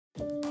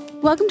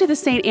Welcome to the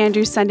St.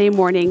 Andrew Sunday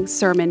Morning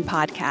Sermon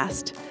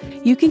Podcast.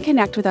 You can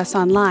connect with us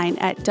online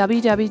at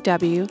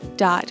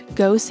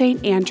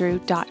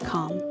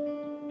www.gostandrew.com.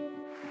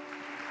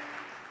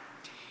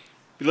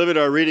 Beloved,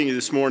 our reading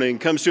this morning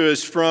comes to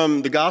us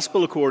from the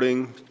Gospel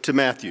according to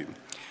Matthew.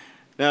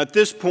 Now, at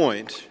this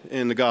point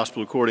in the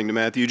Gospel according to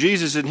Matthew,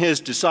 Jesus and his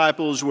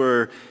disciples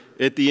were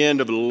at the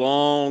end of a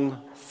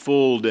long,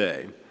 full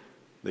day.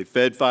 They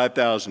fed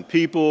 5,000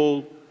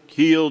 people,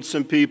 healed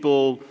some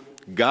people,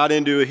 got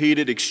into a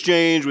heated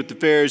exchange with the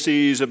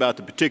Pharisees about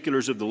the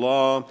particulars of the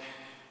law,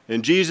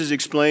 and Jesus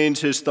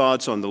explains his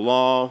thoughts on the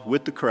law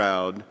with the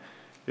crowd,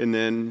 and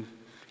then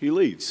he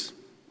leaves.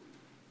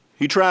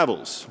 He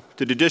travels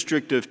to the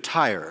district of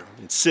Tyre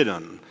and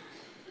Sidon,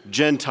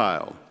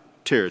 Gentile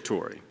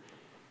territory.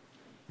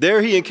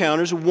 There he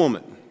encounters a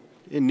woman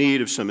in need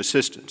of some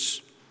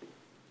assistance.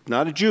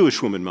 Not a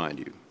Jewish woman, mind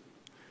you.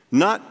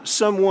 Not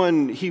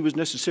someone he was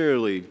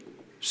necessarily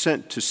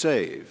sent to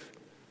save,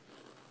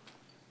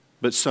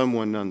 but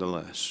someone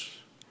nonetheless.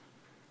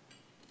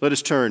 Let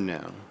us turn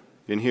now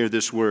and hear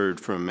this word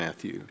from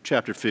Matthew,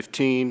 chapter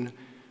 15,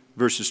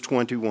 verses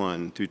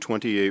 21 through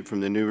 28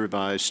 from the New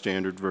Revised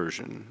Standard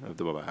Version of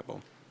the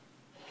Bible.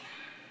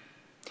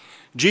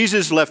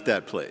 Jesus left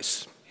that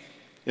place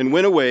and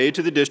went away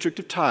to the district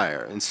of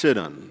Tyre and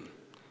Sidon.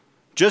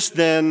 Just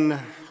then,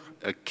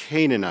 a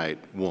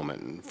Canaanite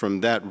woman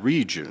from that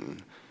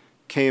region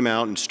came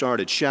out and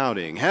started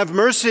shouting, "Have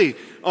mercy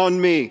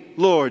on me,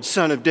 Lord,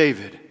 Son of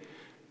David.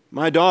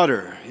 My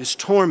daughter is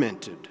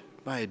tormented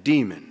by a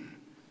demon."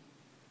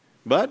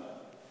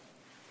 But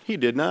he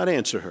did not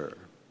answer her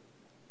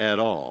at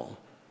all.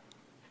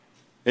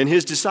 And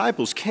his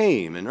disciples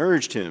came and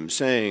urged him,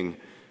 saying,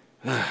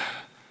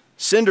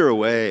 "Send her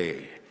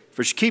away,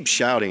 for she keeps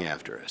shouting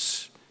after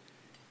us."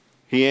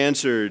 He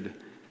answered,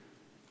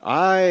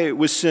 "I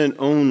was sent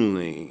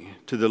only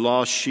to the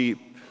lost sheep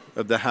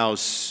of the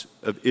house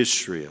of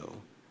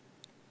Israel."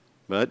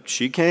 But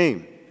she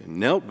came and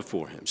knelt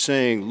before him,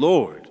 saying,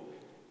 "Lord,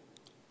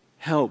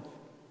 help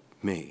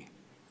me."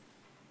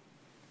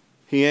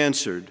 He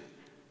answered,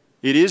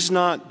 "It is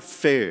not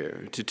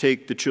fair to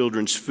take the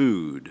children's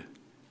food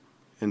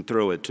and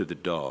throw it to the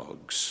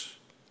dogs."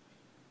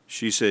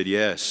 She said,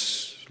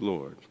 "Yes,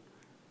 Lord.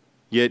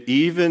 Yet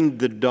even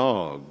the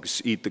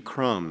dogs eat the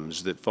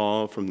crumbs that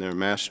fall from their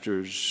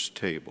master's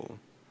table."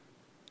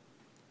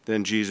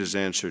 Then Jesus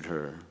answered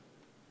her,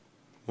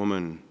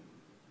 "Woman,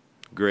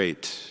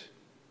 great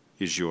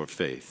is your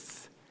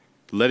faith.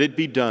 Let it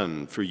be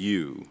done for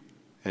you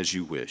as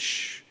you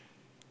wish."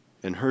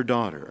 And her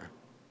daughter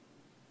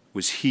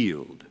was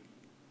healed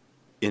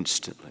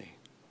instantly.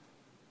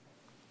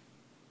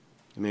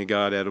 May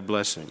God add a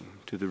blessing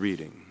to the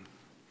reading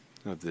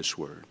of this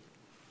word.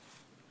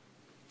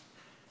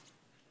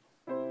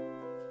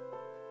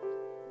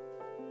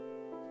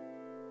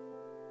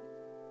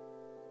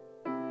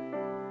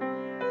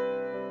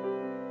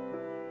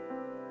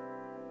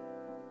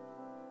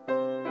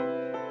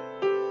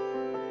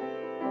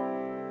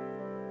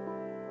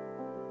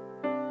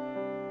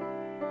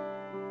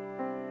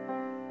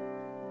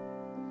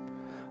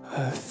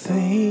 Our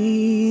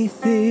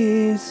faith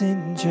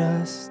isn't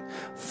just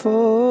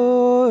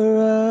for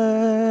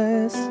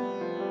us,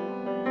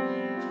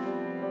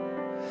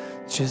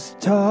 just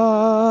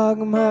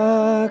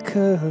dogma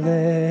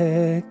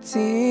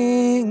collecting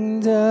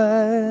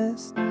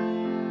dust.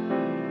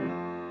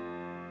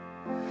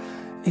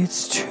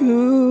 It's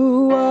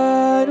true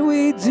what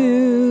we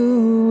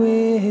do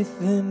with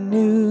the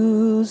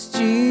news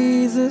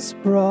Jesus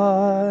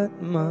brought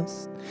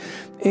must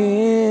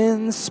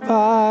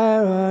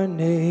inspire our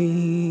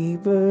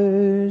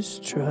neighbors'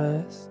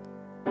 trust.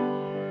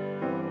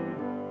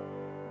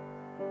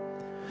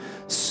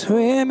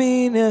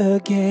 Swimming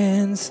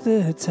against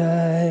the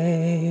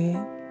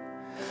tide,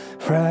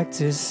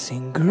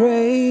 practicing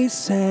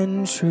grace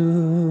and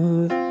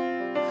truth.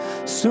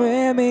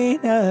 Swimming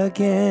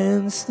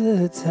against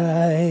the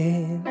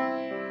tide,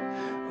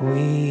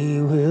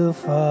 we will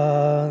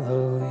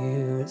follow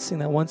you. Let's sing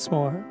that once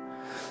more.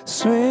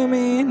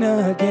 Swimming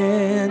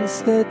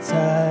against the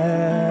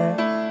tide,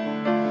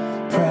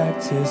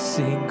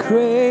 practicing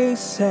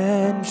grace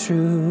and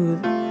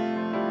truth.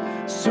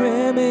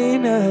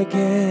 Swimming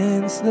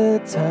against the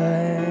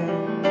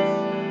tide,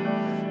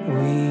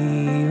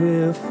 we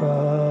will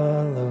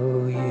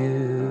follow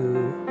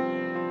you.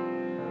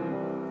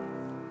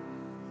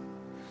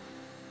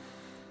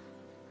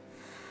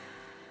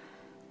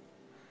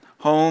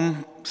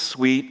 Home,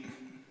 sweet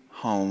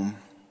home.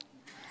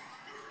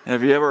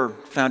 Have you ever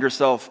found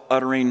yourself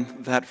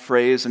uttering that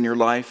phrase in your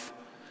life?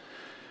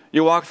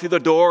 You walk through the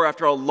door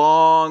after a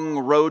long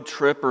road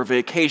trip or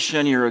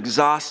vacation, you're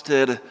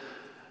exhausted,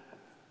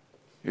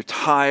 you're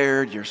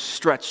tired, you're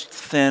stretched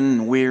thin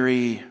and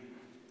weary,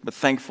 but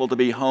thankful to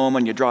be home,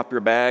 and you drop your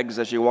bags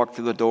as you walk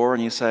through the door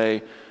and you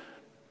say,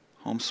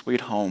 "Home, sweet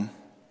home."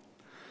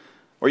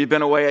 Or you've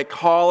been away at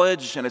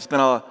college and it's been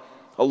a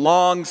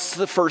long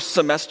first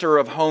semester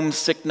of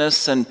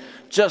homesickness, and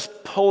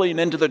just pulling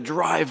into the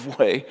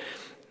driveway,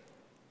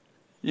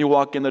 you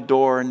walk in the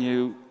door and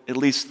you at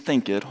least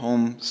think it,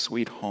 home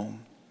sweet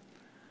home.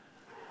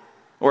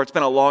 Or it's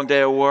been a long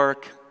day of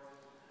work,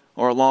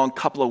 or a long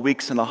couple of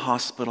weeks in the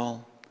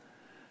hospital,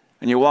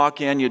 and you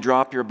walk in, you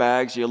drop your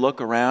bags, you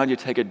look around, you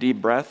take a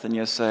deep breath, and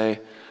you say,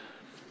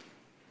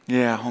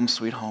 yeah, home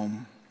sweet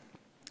home.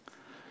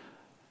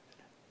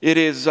 It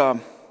is a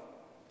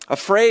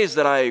phrase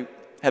that I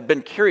have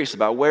been curious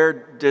about. Where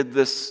did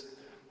this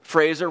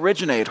phrase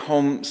originate,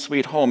 home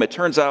sweet home? It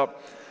turns out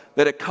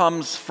that it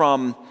comes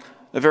from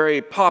a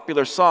very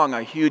popular song,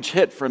 a huge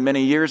hit from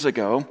many years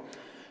ago.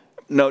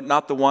 No,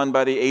 not the one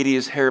by the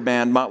 80s hair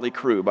band Motley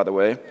Crue, by the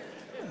way.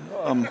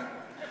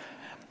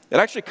 It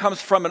actually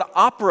comes from an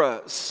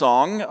opera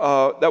song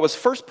that was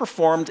first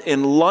performed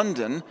in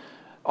London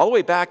all the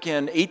way back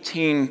in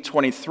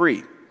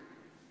 1823.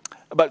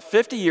 About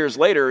 50 years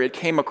later, it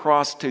came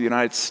across to the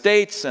United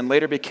States and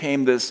later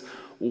became this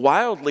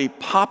wildly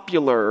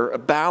popular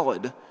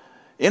ballad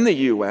in the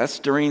U.S.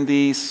 during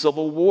the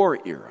Civil War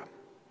era.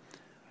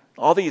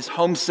 All these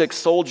homesick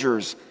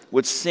soldiers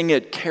would sing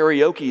it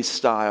karaoke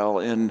style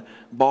in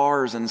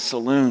bars and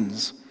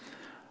saloons.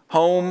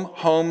 Home,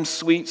 home,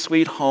 sweet,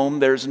 sweet home.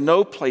 There's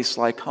no place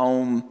like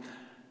home.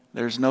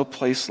 There's no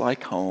place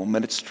like home.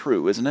 And it's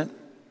true, isn't it?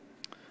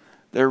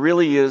 There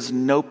really is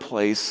no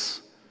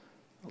place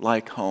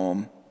like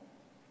home.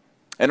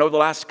 And over the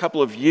last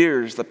couple of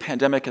years, the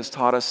pandemic has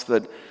taught us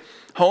that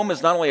home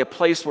is not only a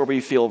place where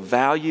we feel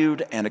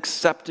valued and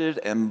accepted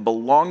and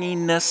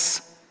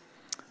belongingness,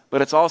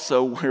 but it's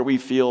also where we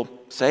feel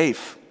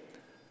safe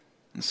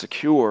and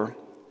secure.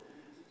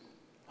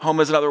 Home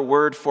is another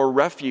word for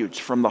refuge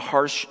from the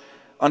harsh,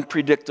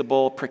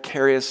 unpredictable,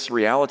 precarious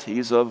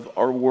realities of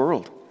our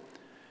world.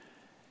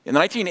 In the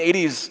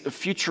 1980s, a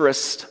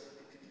futurist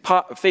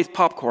Faith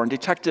Popcorn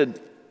detected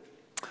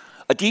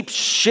a deep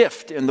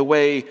shift in the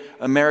way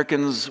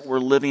Americans were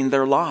living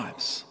their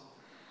lives.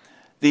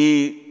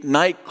 The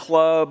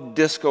nightclub,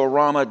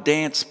 disco-rama,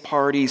 dance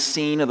party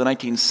scene of the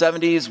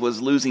 1970s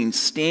was losing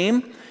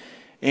steam,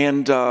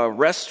 and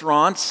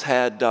restaurants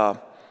had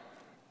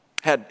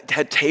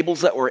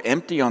tables that were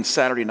empty on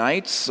Saturday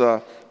nights.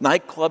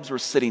 Nightclubs were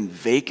sitting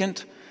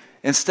vacant.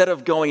 Instead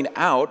of going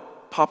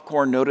out,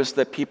 Popcorn noticed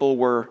that people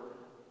were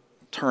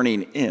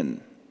turning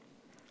in.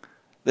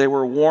 They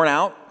were worn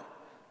out,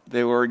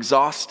 they were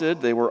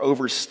exhausted, they were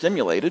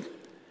overstimulated,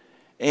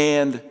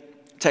 and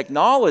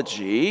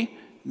technology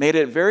made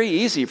it very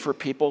easy for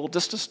people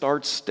just to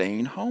start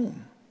staying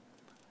home.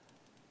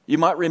 You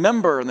might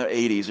remember in the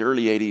 80s,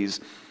 early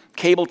 80s,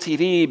 cable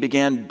TV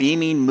began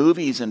beaming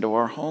movies into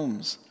our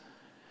homes.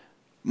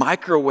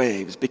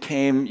 Microwaves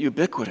became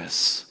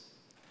ubiquitous.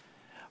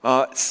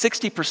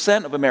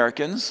 60% of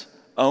Americans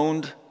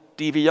owned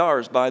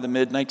DVRs by the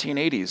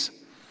mid-1980s.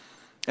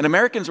 And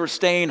Americans were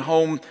staying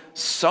home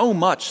so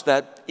much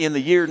that in the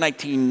year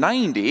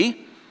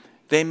 1990,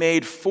 they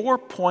made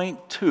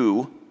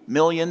 4.2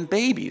 million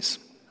babies.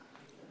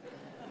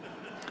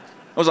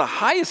 It was the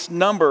highest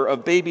number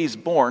of babies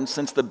born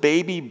since the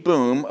baby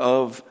boom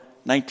of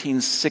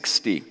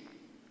 1960.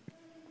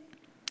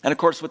 And of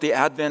course, with the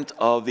advent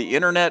of the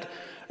internet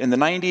in the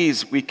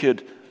 90s, we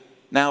could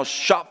now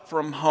shop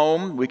from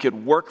home, we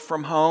could work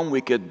from home,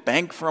 we could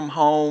bank from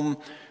home,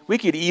 we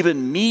could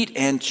even meet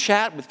and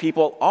chat with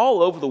people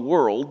all over the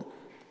world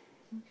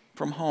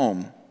from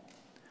home.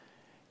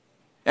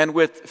 And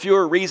with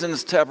fewer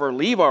reasons to ever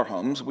leave our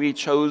homes, we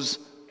chose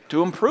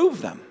to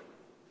improve them.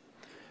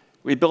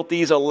 We built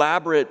these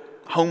elaborate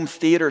home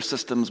theater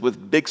systems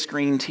with big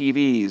screen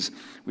TVs.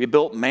 We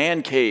built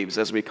man caves,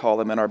 as we call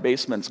them, in our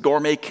basements,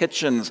 gourmet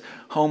kitchens,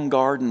 home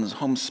gardens,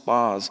 home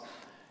spas.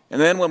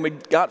 And then when we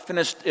got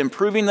finished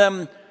improving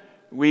them,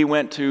 we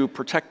went to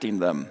protecting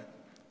them.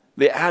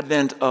 The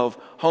advent of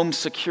home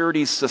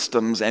security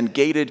systems and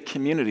gated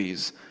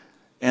communities,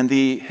 and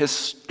the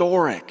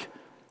historic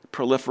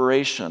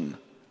proliferation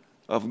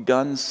of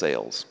gun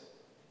sales.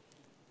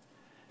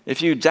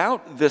 If you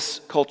doubt this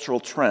cultural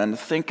trend,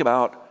 think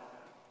about,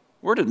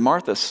 where did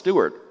Martha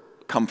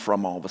Stewart come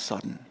from all of a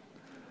sudden?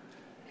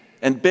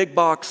 And big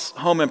box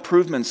home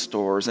improvement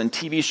stores and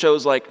TV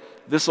shows like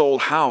This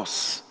Old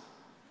House,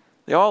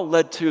 they all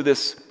led to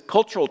this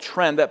cultural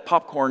trend that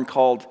Popcorn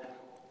called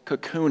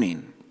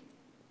cocooning.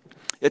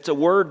 It's a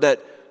word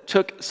that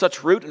took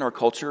such root in our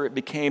culture, it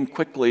became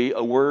quickly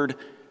a word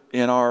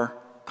in our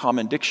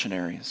common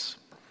dictionaries.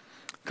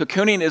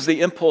 Cocooning is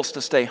the impulse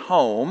to stay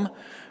home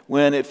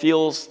when it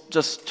feels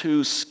just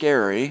too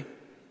scary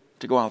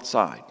to go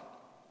outside.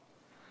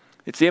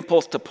 It's the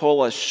impulse to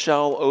pull a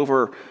shell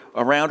over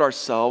around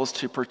ourselves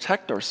to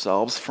protect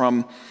ourselves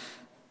from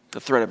the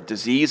threat of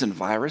disease and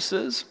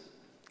viruses,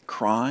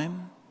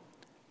 crime,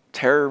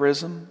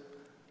 terrorism,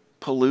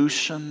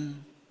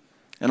 pollution,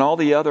 and all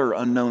the other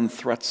unknown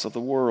threats of the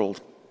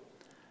world.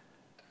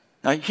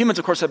 Now, humans,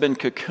 of course, have been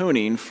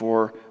cocooning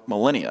for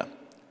millennia.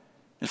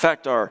 In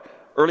fact, our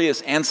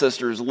earliest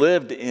ancestors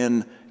lived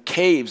in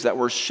caves that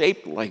were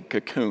shaped like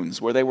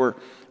cocoons, where they were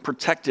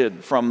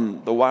protected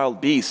from the wild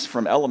beasts,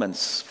 from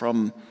elements,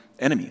 from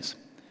enemies.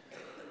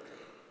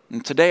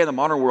 And today in the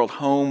modern world,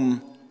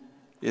 home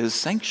is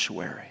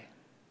sanctuary.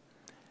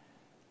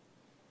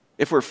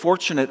 If we're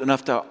fortunate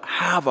enough to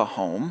have a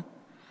home,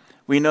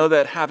 we know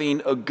that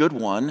having a good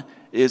one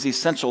is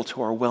essential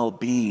to our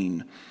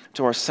well-being,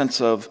 to our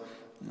sense of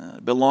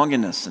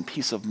belongingness and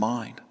peace of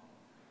mind.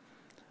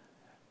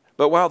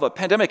 But while the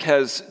pandemic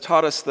has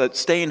taught us that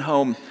staying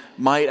home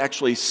might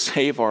actually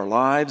save our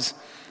lives,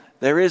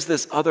 there is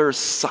this other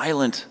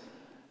silent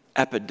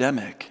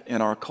epidemic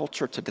in our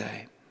culture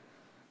today.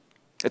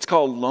 It's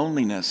called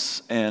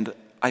loneliness and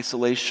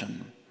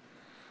isolation.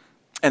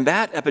 And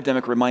that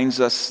epidemic reminds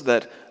us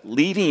that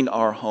leaving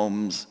our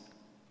homes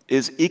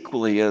is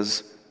equally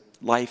as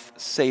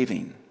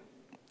life-saving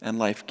and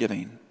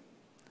life-giving.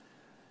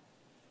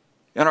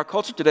 In our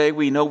culture today,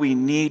 we know we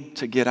need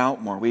to get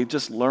out more. We've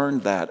just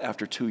learned that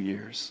after 2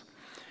 years.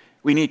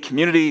 We need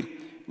community,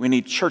 we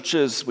need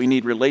churches, we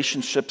need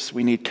relationships,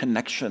 we need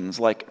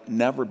connections like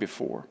never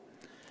before.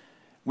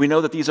 We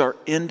know that these are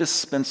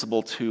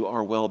indispensable to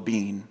our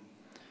well-being.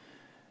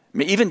 I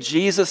mean, even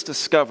Jesus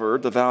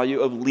discovered the value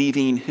of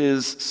leaving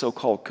his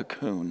so-called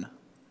cocoon.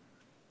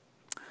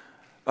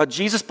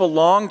 Jesus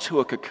belonged to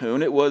a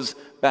cocoon. It was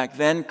back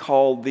then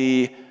called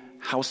the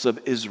house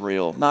of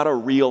Israel, not a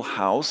real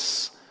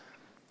house,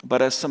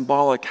 but a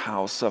symbolic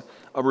house, a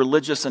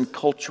religious and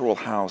cultural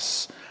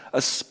house,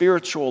 a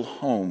spiritual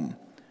home.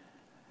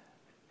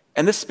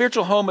 And this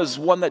spiritual home is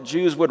one that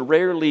Jews would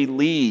rarely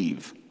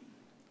leave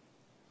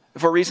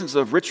for reasons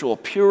of ritual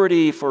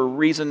purity, for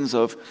reasons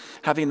of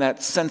having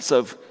that sense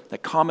of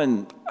that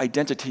common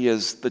identity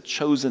as the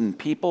chosen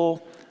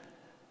people.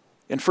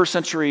 In first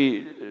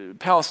century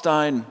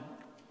Palestine,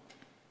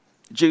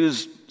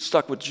 Jews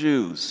stuck with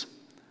Jews.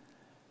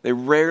 They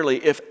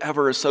rarely, if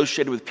ever,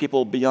 associated with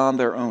people beyond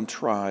their own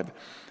tribe.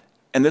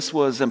 And this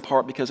was in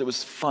part because it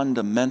was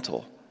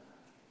fundamental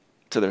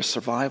to their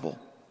survival.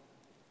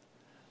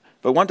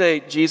 But one day,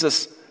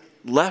 Jesus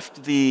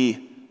left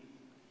the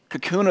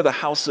cocoon of the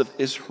house of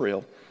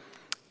Israel,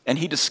 and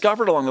he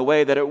discovered along the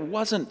way that it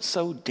wasn't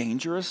so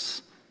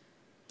dangerous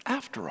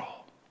after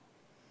all.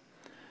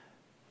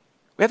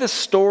 We have this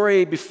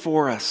story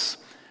before us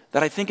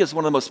that I think is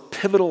one of the most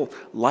pivotal,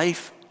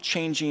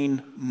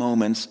 life-changing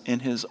moments in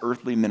his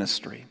earthly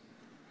ministry.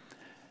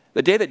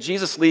 The day that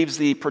Jesus leaves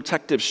the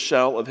protective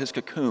shell of his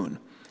cocoon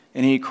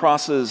and he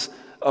crosses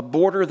a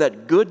border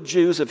that good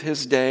Jews of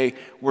his day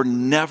were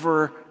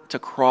never to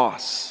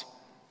cross.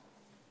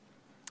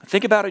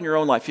 Think about it in your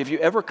own life. Have you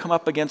ever come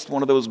up against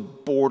one of those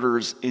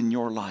borders in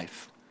your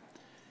life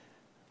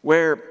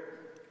where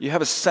you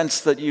have a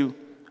sense that you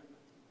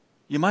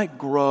might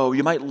grow,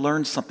 you might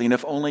learn something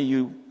if only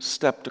you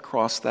stepped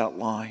across that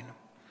line?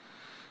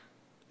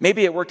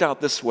 Maybe it worked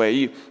out this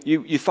way.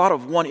 You thought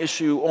of one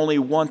issue only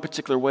one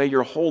particular way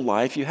your whole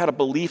life. You had a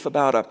belief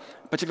about a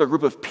particular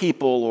group of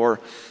people or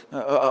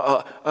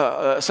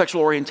a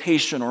sexual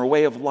orientation or a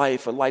way of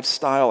life, a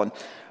lifestyle, and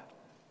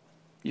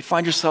you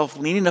find yourself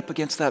leaning up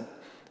against that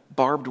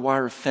barbed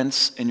wire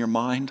fence in your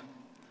mind.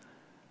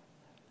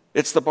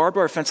 It's the barbed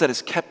wire fence that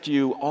has kept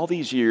you all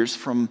these years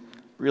from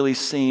really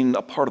seeing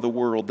a part of the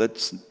world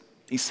that's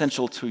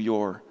essential to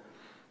your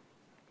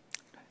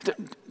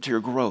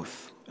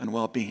growth and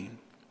well-being.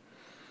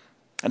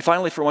 And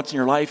finally, for once in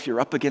your life, you're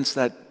up against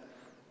that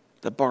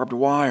barbed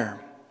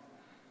wire.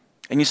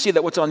 And you see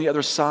that what's on the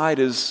other side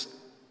is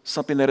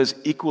something that is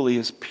equally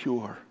as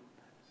pure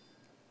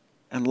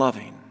and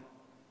loving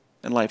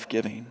and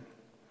life-giving.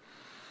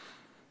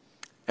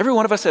 Every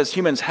one of us as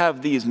humans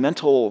have these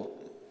mental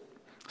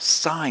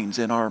signs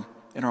in our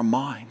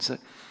minds.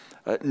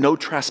 No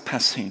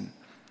trespassing,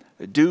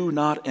 do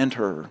not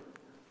enter,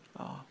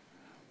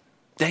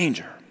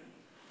 danger.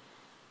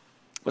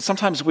 But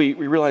sometimes we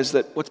realize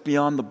that what's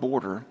beyond the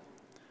border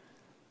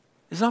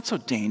is not so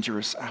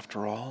dangerous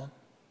after all.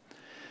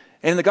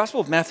 And in the Gospel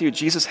of Matthew,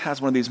 Jesus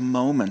has one of these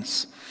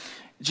moments.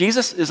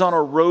 Jesus is on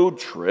a road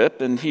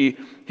trip and he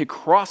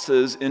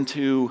crosses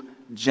into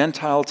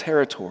Gentile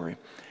territory.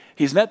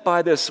 He's met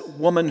by this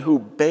woman who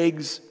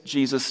begs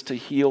Jesus to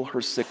heal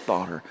her sick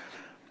daughter.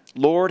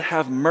 Lord,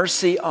 have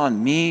mercy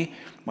on me.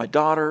 My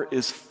daughter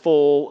is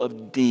full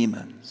of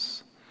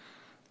demons.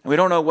 And we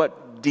don't know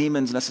what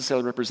demons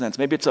necessarily represents.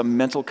 Maybe it's a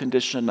mental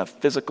condition, a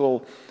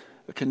physical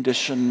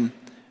condition.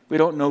 We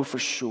don't know for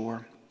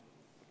sure.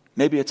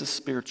 Maybe it's a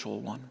spiritual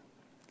one.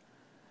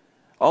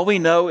 All we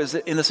know is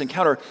that in this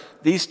encounter,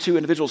 these two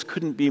individuals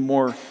couldn't be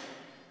more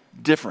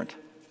different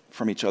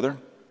from each other.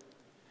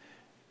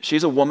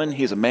 She's a woman,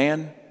 he's a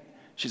man.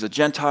 She's a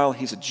Gentile,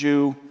 he's a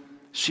Jew.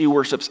 She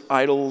worships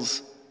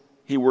idols,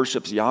 he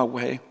worships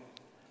Yahweh.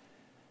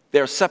 They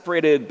are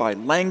separated by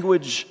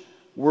language,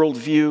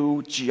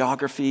 worldview,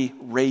 geography,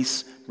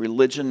 race,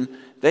 religion.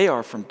 They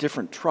are from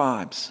different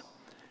tribes.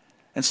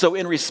 And so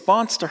in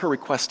response to her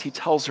request, he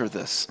tells her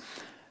this: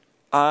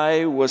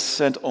 I was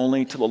sent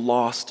only to the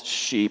lost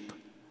sheep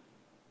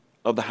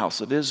of the house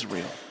of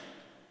Israel.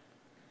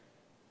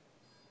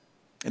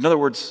 In other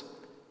words,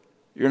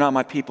 you're not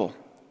my people.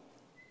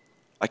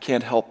 I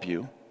can't help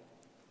you.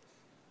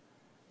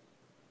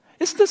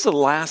 Isn't this the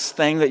last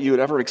thing that you would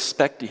ever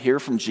expect to hear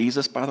from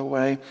Jesus, by the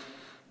way?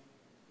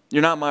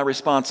 You're not my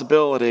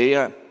responsibility.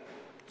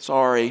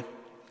 Sorry.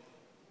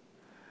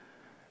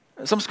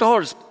 Some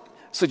scholars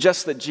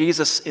suggest that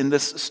Jesus in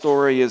this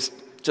story is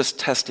just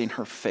testing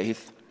her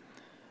faith.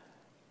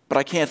 But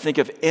I can't think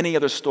of any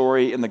other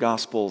story in the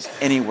Gospels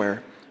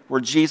anywhere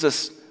where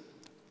Jesus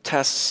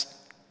tests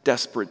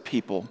desperate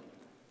people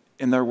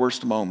in their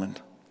worst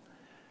moment.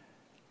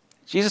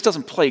 Jesus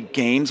doesn't play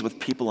games with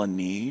people in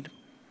need.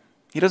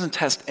 He doesn't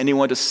test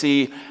anyone to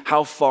see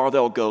how far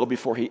they'll go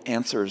before he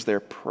answers their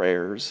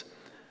prayers.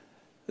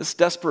 This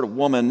desperate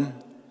woman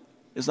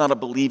is not a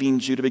believing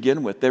Jew to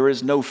begin with. There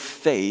is no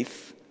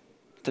faith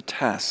to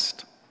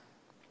test.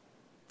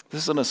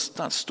 This isn't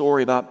a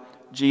story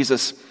about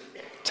Jesus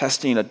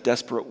testing a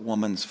desperate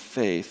woman's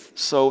faith.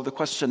 So the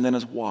question then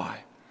is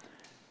why?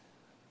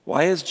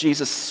 Why is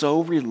Jesus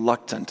so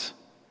reluctant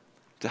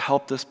to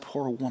help this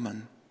poor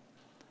woman?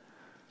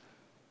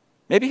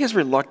 Maybe his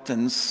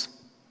reluctance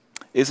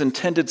is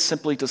intended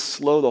simply to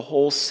slow the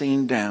whole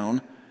scene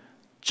down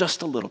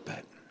just a little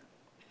bit,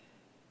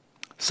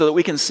 so that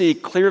we can see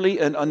clearly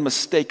and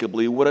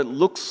unmistakably what it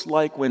looks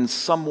like when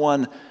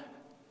someone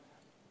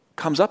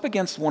comes up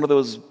against one of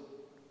those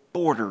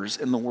borders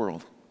in the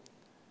world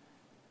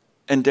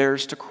and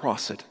dares to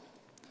cross it.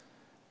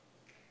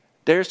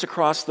 Dares to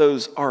cross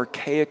those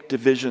archaic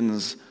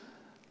divisions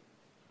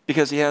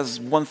because he has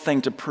one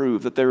thing to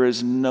prove, that there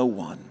is no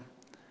one,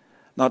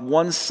 not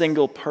one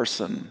single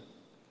person,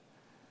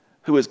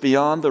 who is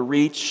beyond the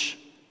reach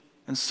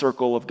and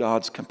circle of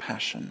God's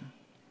compassion.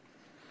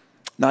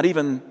 Not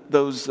even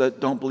those that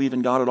don't believe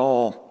in God at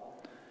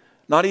all.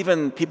 Not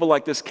even people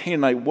like this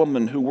Canaanite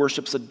woman who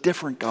worships a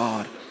different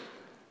God.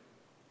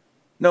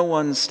 No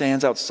one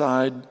stands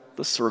outside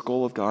the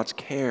circle of God's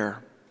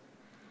care.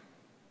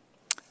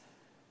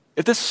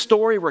 If this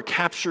story were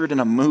captured in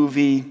a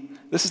movie,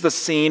 this is the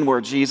scene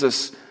where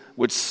Jesus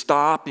would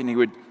stop and he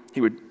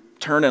would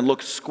turn and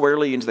look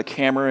squarely into the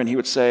camera and he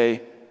would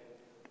say,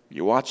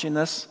 "You watching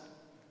this?"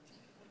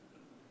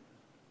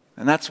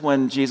 And that's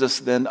when Jesus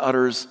then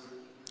utters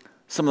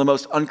some of the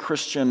most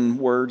unchristian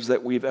words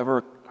that we've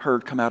ever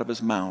heard come out of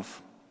his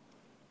mouth.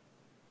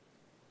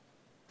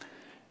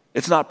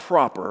 It's not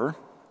proper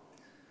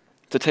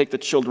to take the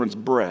children's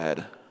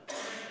bread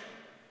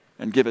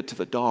and give it to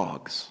the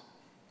dogs.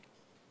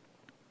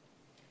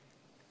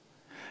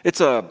 It's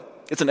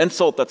an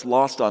insult that's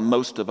lost on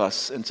most of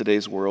us in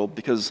today's world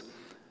because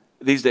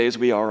these days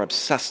we are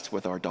obsessed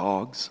with our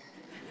dogs.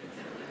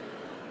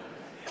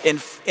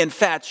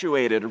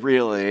 Infatuated,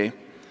 really.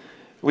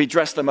 We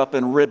dress them up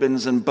in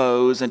ribbons and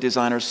bows and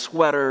designer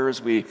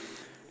sweaters. We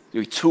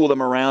tool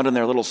them around in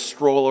their little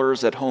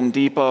strollers at Home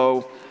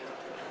Depot.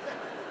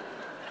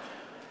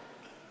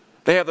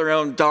 They have their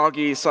own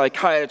doggy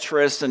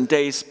psychiatrists and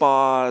day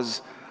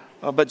spas.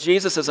 But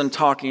Jesus isn't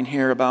talking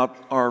here about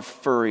our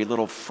furry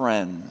little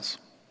friends.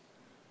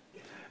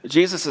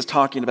 Jesus is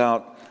talking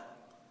about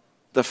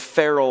the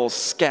feral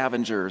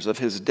scavengers of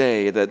his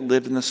day that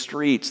lived in the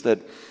streets,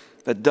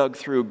 that dug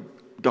through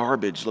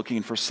garbage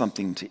looking for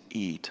something to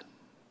eat.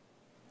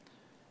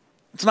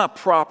 It's not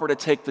proper to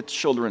take the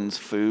children's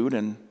food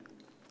and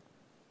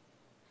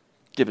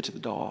give it to the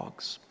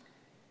dogs.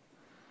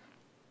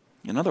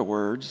 In other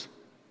words,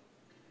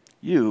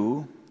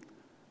 you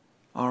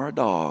are a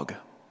dog.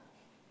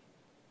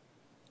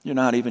 You're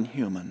not even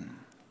human.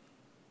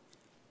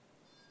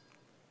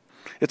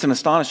 It's an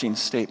astonishing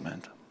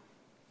statement.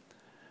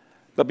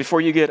 But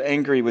before you get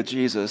angry with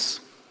Jesus,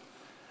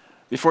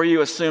 before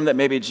you assume that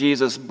maybe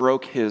Jesus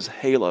broke his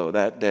halo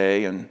that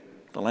day in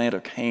the land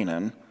of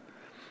Canaan,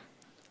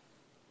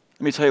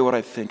 let me tell you what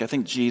I think. I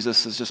think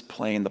Jesus is just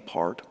playing the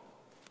part.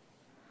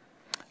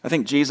 I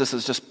think Jesus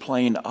is just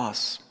playing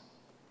us.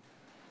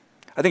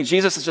 I think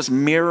Jesus is just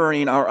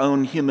mirroring our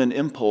own human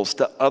impulse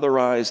to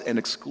otherize and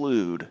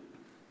exclude,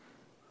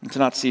 and to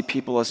not see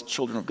people as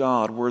children of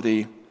God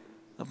worthy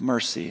of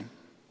mercy.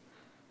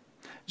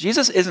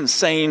 Jesus isn't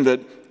saying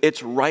that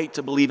it's right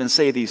to believe and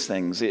say these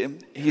things.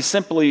 He's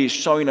simply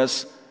showing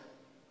us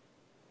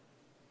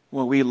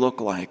what we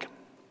look like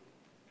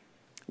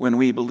when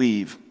we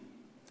believe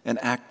and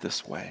act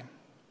this way,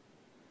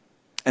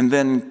 and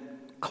then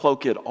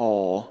cloak it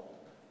all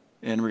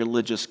in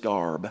religious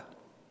garb.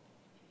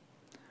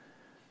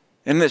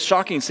 In this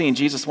shocking scene,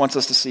 Jesus wants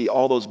us to see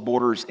all those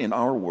borders in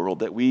our world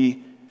that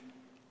we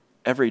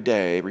every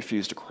day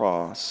refuse to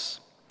cross.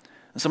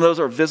 And some of those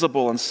are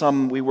visible, and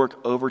some we work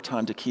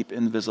overtime to keep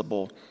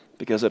invisible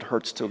because it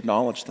hurts to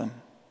acknowledge them.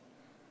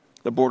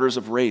 The borders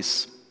of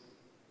race,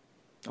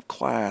 of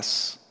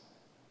class,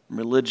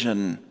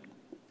 religion,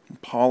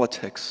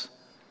 politics,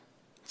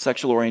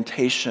 sexual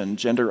orientation,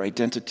 gender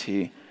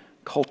identity,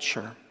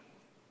 culture.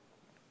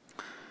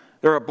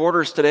 There are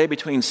borders today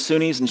between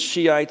Sunnis and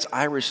Shiites,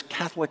 Irish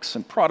Catholics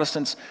and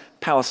Protestants,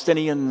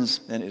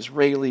 Palestinians and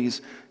Israelis,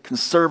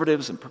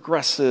 conservatives and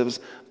progressives,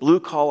 blue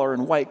collar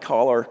and white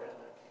collar,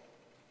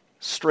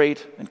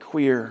 straight and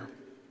queer,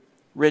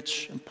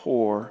 rich and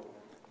poor,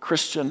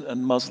 Christian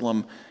and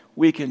Muslim.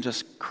 We can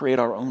just create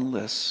our own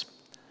lists.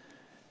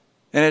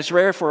 And it's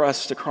rare for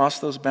us to cross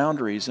those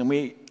boundaries, and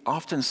we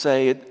often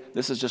say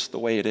this is just the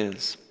way it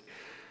is.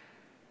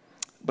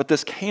 But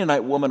this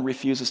Canaanite woman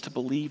refuses to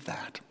believe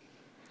that.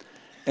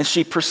 And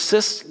she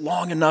persists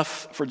long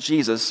enough for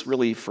Jesus,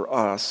 really for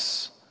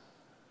us,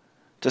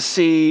 to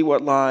see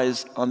what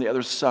lies on the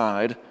other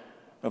side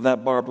of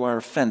that barbed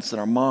wire fence in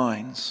our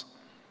minds,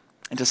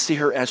 and to see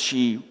her as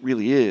she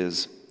really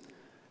is,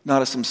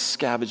 not as some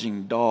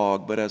scavenging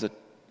dog, but as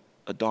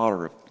a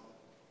daughter of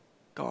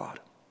God.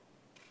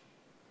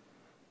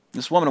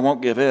 This woman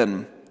won't give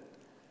in.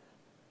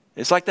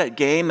 It's like that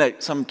game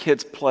that some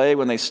kids play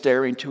when they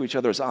stare into each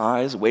other's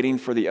eyes, waiting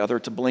for the other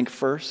to blink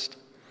first.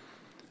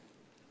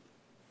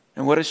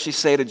 And what does she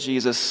say to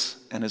Jesus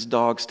and his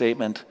dog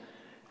statement?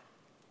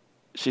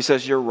 She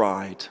says, "You're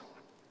right,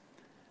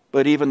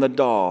 but even the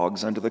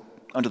dogs under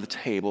the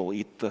table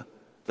eat the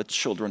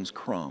children's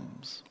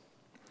crumbs."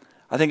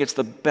 I think it's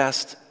the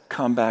best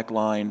comeback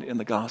line in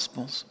the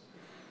Gospels.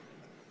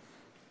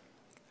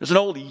 There's an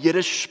old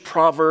Yiddish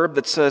proverb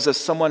that says, if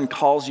someone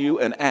calls you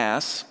an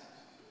ass,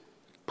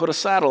 put a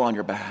saddle on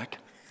your back.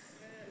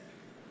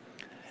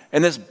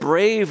 And this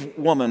brave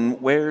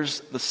woman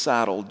wears the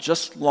saddle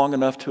just long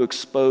enough to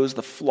expose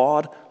the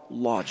flawed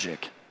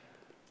logic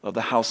of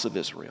the house of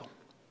Israel.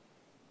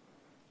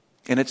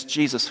 And it's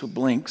Jesus who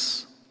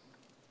blinks.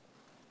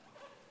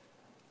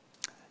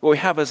 What we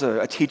have is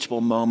a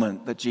teachable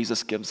moment that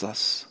Jesus gives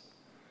us.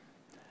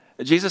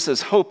 Jesus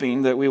is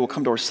hoping that we will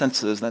come to our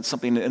senses and that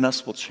something in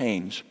us will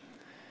change.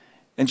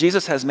 And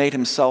Jesus has made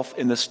himself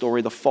in this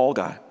story the fall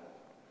guy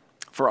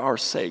for our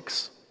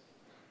sakes.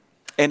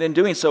 And in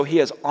doing so, he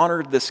has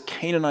honored this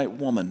Canaanite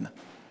woman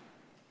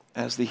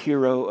as the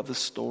hero of the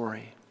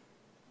story.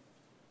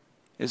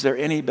 Is there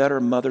any better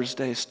Mother's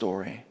Day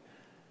story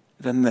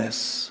than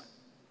this?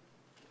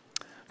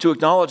 To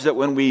acknowledge that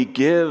when we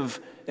give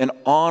and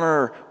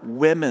honor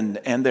women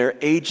and their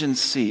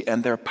agency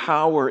and their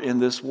power in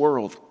this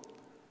world,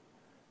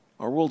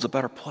 our world's a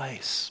better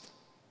place.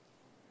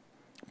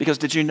 Because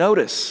did you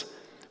notice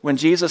when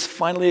Jesus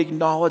finally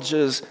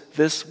acknowledges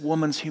this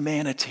woman's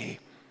humanity,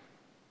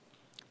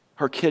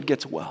 her kid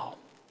gets well?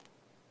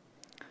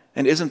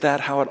 And isn't that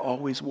how it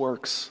always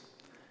works?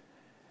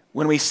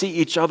 When we see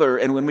each other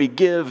and when we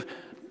give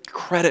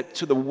credit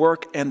to the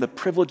work and the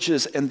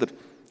privileges and the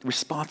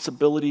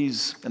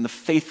responsibilities and the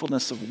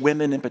faithfulness of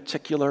women in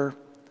particular,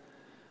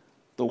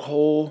 the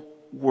whole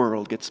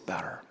world gets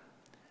better.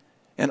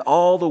 And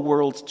all the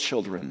world's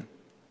children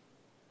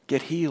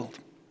get healed.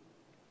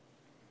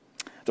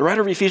 The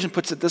writer of Ephesians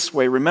puts it this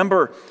way: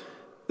 remember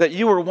that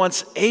you were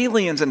once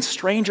aliens and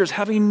strangers,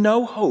 having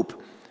no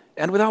hope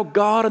and without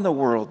God in the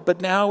world,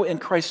 but now in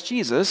Christ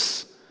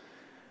Jesus,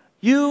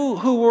 you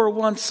who were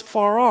once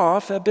far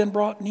off have been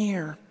brought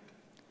near.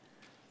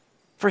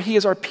 For he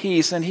is our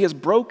peace, and he has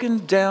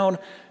broken down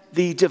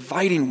the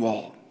dividing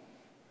wall,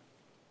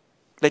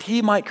 that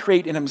he might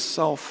create in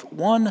himself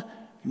one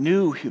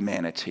new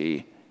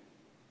humanity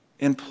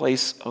in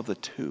place of the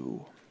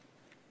two.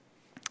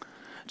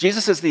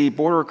 Jesus is the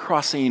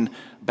border-crossing,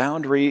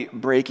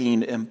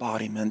 boundary-breaking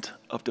embodiment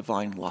of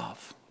divine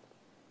love.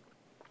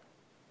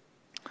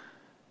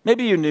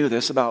 Maybe you knew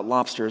this about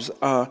lobsters.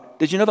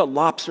 Did you know that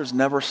lobsters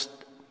never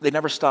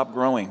stop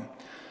growing?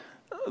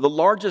 The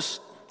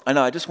largest, I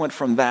know I just went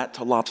from that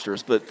to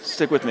lobsters, but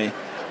stick with me.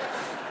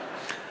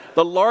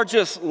 The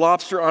largest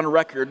lobster on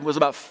record was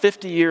about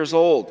 50 years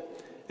old,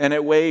 and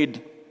it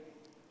weighed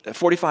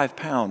 45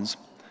 pounds.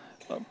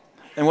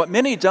 And what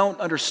many don't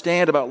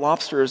understand about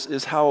lobsters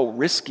is how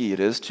risky it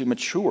is to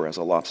mature as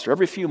a lobster.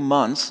 Every few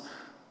months,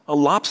 a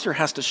lobster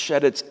has to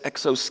shed its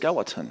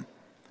exoskeleton.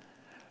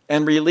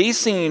 And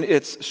releasing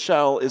its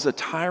shell is a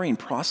tiring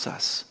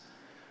process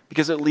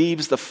because it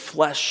leaves the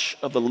flesh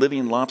of the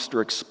living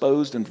lobster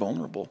exposed and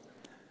vulnerable.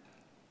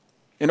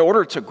 In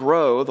order to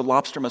grow, the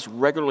lobster must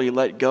regularly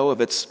let go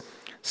of its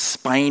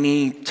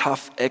spiny,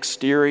 tough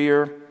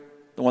exterior,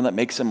 the one that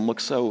makes him look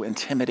so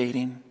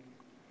intimidating.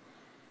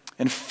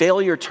 And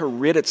failure to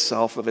rid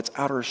itself of its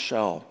outer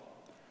shell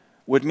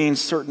would mean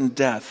certain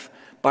death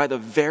by the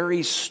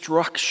very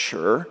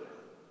structure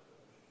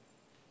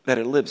that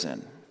it lives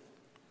in.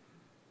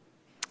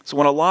 So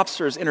when a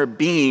lobster's inner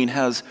being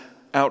has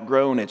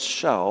outgrown its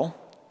shell,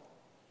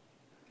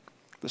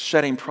 the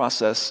shedding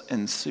process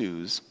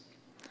ensues.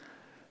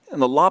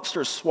 And the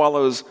lobster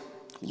swallows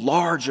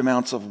large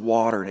amounts of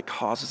water, and it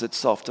causes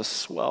itself to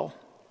swell.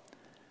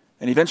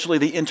 And eventually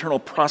the internal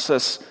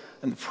process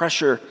and the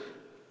pressure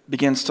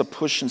begins to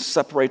push and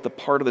separate the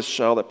part of the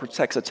shell that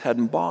protects its head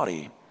and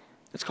body.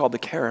 It's called the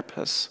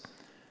carapace.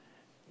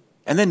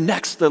 And then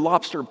next, the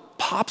lobster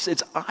pops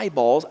its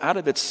eyeballs out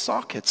of its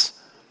sockets,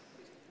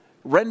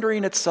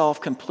 rendering itself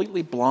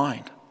completely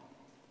blind.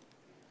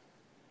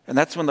 And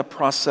that's when the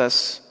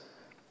process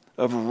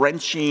of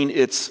wrenching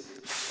its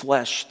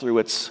flesh through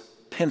its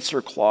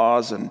pincer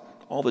claws and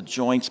all the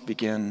joints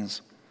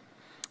begins.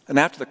 And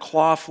after the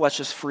claw flesh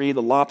is free,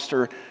 the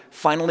lobster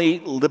finally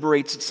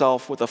liberates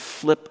itself with a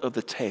flip of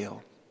the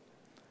tail.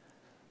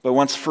 But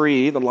once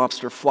free, the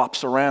lobster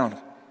flops around,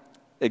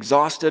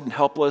 exhausted and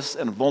helpless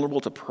and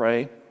vulnerable to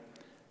prey,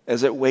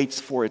 as it waits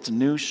for its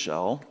new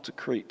shell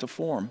to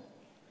form.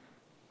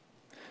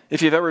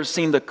 If you've ever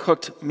seen the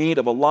cooked meat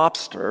of a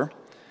lobster,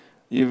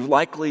 You've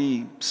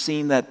likely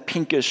seen that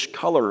pinkish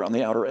color on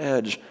the outer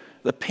edge.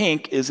 The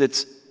pink is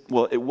its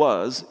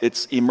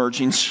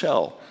emerging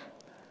shell.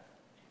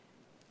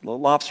 The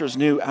lobster's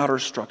new outer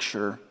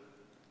structure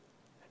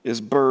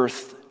is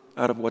birthed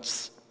out of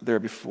what's there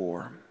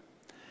before.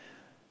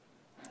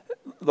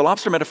 The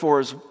lobster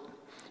metaphor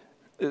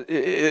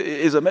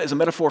is a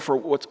metaphor for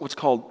what's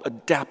called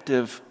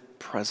adaptive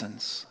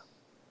presence.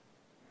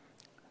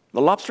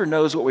 The lobster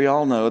knows what we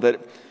all know, that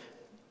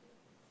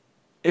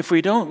if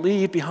we don't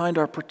leave behind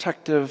our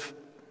protective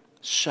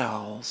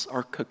shells,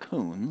 our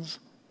cocoons,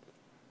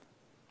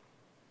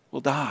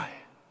 we'll die.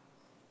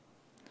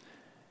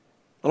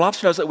 The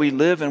lobster knows that we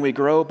live and we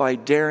grow by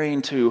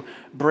daring to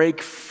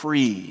break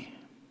free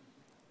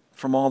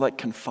from all that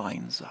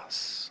confines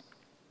us.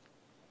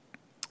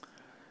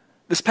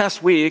 This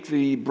past week,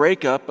 the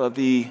breakup of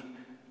the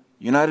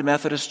United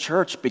Methodist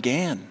Church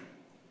began.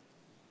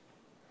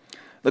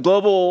 The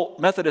Global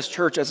Methodist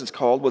Church, as it's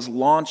called, was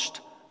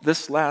launched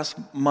this last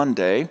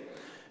Monday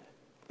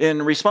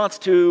in response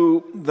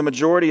to the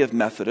majority of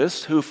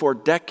Methodists who for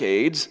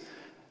decades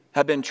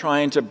have been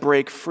trying to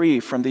break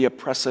free from the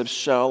oppressive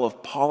shell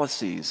of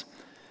policies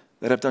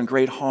that have done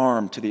great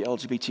harm to the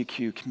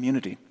LGBTQ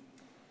community.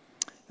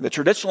 The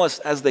traditionalists,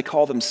 as they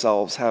call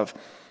themselves, have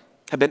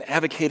been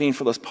advocating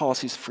for those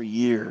policies for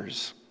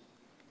years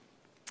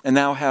and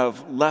now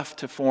have left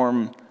to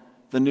form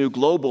the new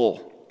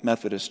Global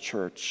Methodist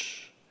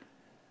Church.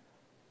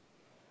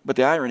 But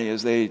the irony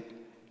is they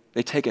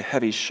take a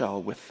heavy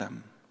shell with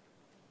them.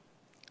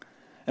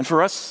 And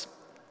for us,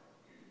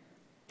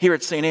 here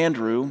at St.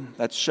 Andrew,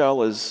 that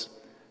shell is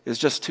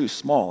just too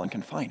small and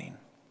confining.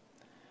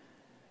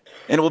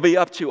 And it will be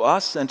up to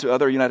us and to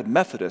other United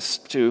Methodists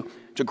to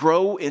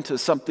grow into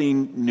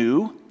something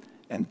new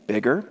and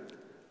bigger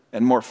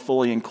and more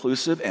fully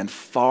inclusive and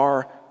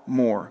far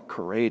more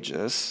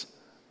courageous,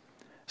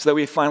 so that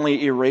we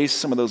finally erase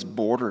some of those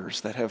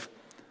borders that have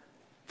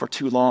for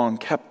too long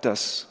kept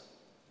us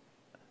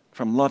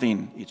from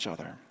loving each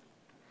other.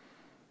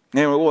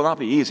 And it will not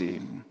be easy,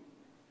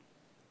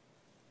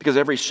 because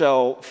every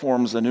shell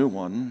forms a new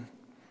one,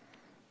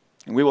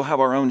 and we will have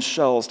our own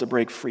shells to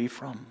break free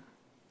from.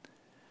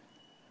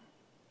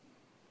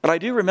 But I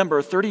do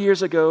remember 30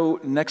 years ago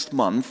next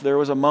month, there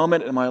was a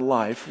moment in my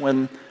life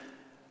when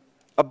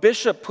a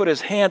bishop put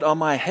his hand on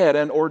my head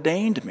and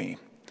ordained me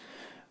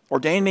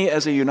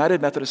as a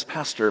United Methodist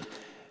pastor.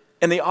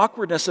 And the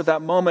awkwardness of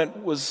that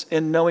moment was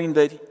in knowing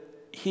that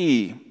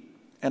he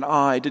and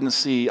I didn't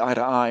see eye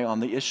to eye on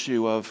the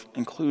issue of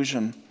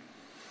inclusion.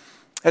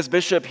 As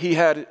bishop, he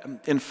had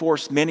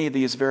enforced many of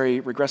these very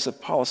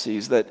regressive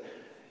policies that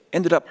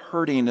ended up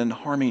hurting and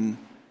harming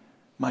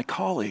my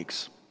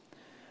colleagues.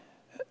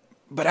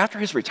 But after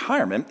his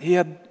retirement, he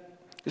had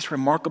this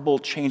remarkable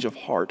change of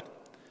heart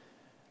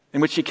in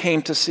which he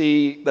came to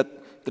see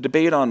that the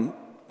debate on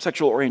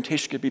sexual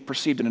orientation could be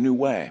perceived in a new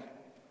way.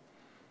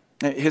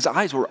 His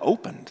eyes were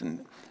opened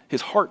and his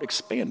heart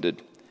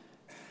expanded.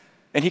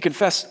 And he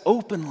confessed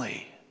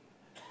openly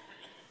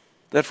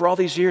that for all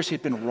these years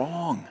he'd been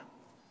wrong.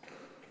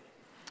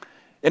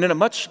 And in a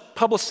much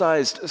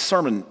publicized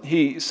sermon,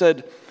 he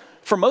said,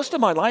 "For most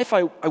of my life,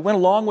 I went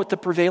along with the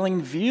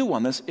prevailing view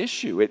on this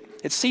issue.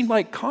 It seemed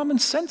like common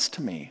sense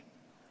to me.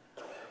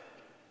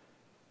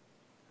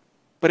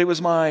 But it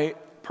was my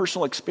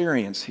personal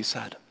experience," he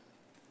said,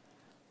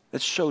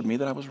 "that showed me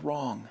that I was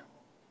wrong."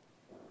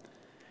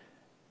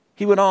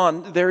 He went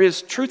on, "There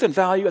is truth and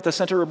value at the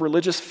center of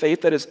religious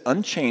faith that is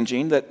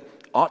unchanging, that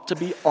ought to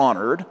be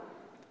honored.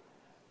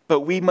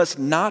 But we must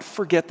not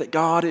forget that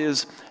God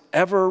is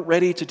ever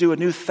ready to do a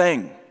new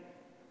thing.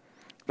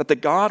 That the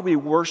God we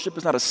worship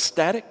is not a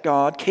static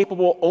God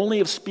capable only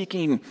of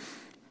speaking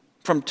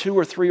from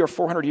 200 or 300 or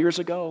 400 years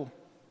ago.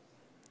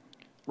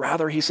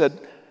 Rather," he said,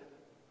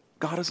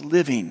 "God is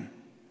living,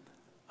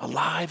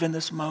 alive in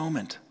this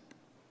moment,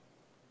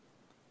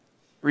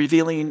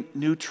 revealing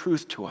new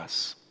truth to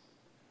us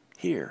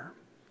here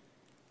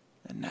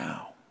and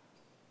now."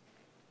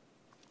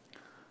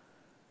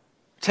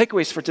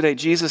 Takeaways for today: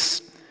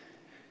 Jesus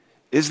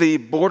is the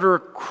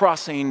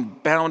border-crossing,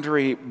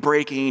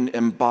 boundary-breaking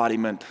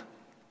embodiment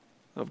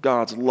of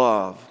God's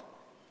love.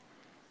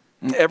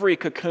 And every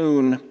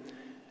cocoon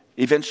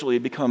eventually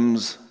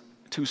becomes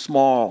too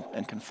small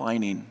and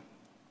confining.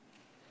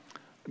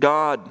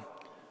 God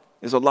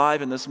is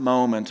alive in this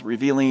moment,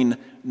 revealing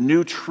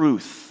new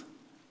truth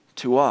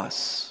to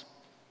us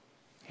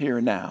here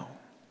and now.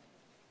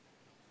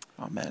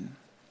 Amen.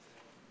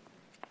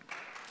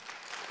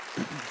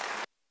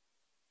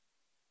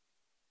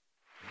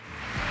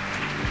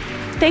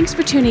 Thanks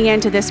for tuning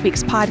in to this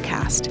week's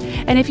podcast.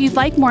 And if you'd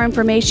like more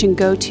information,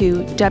 go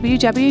to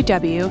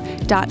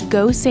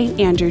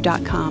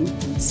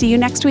www.gosaintandrew.com. See you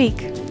next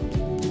week.